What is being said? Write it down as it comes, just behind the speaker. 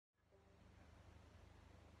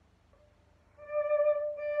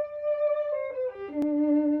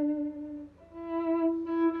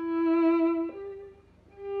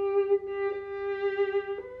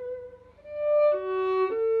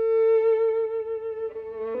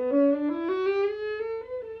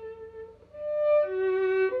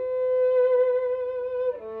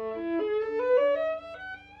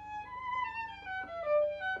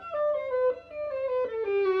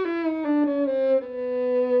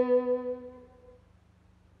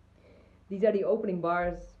These are the opening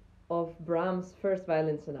bars of Brahms' first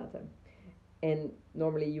violin sonata. And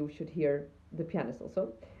normally you should hear the pianist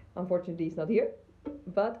also. Unfortunately, he's not here.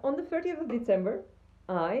 But on the 30th of December,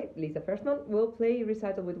 I, Liza Ferschtman, will play a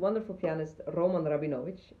recital with wonderful pianist Roman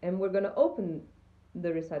Rabinovich. And we're going to open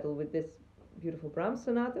the recital with this beautiful Brahms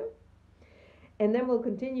sonata. And then we'll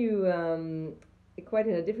continue quite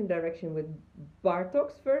in a different direction with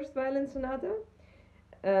Bartók's first violin sonata.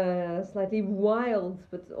 Slightly wild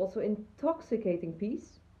but also intoxicating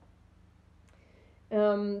piece.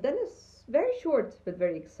 Then a very short but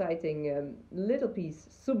very exciting little piece,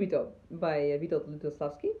 Subito, by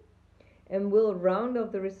Lutosławski. And we'll round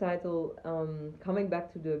off the recital coming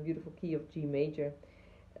back to the beautiful key of G major.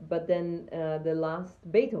 But then the last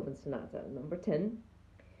Beethoven sonata, number 10,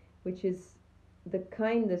 which is the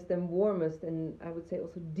kindest and warmest and I would say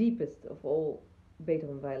also deepest of all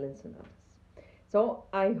Beethoven violin sonatas. So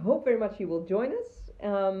I hope very much you will join us.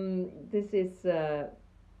 This is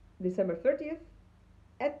December 30th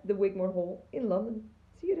at the Wigmore Hall in London.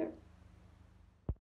 See you there.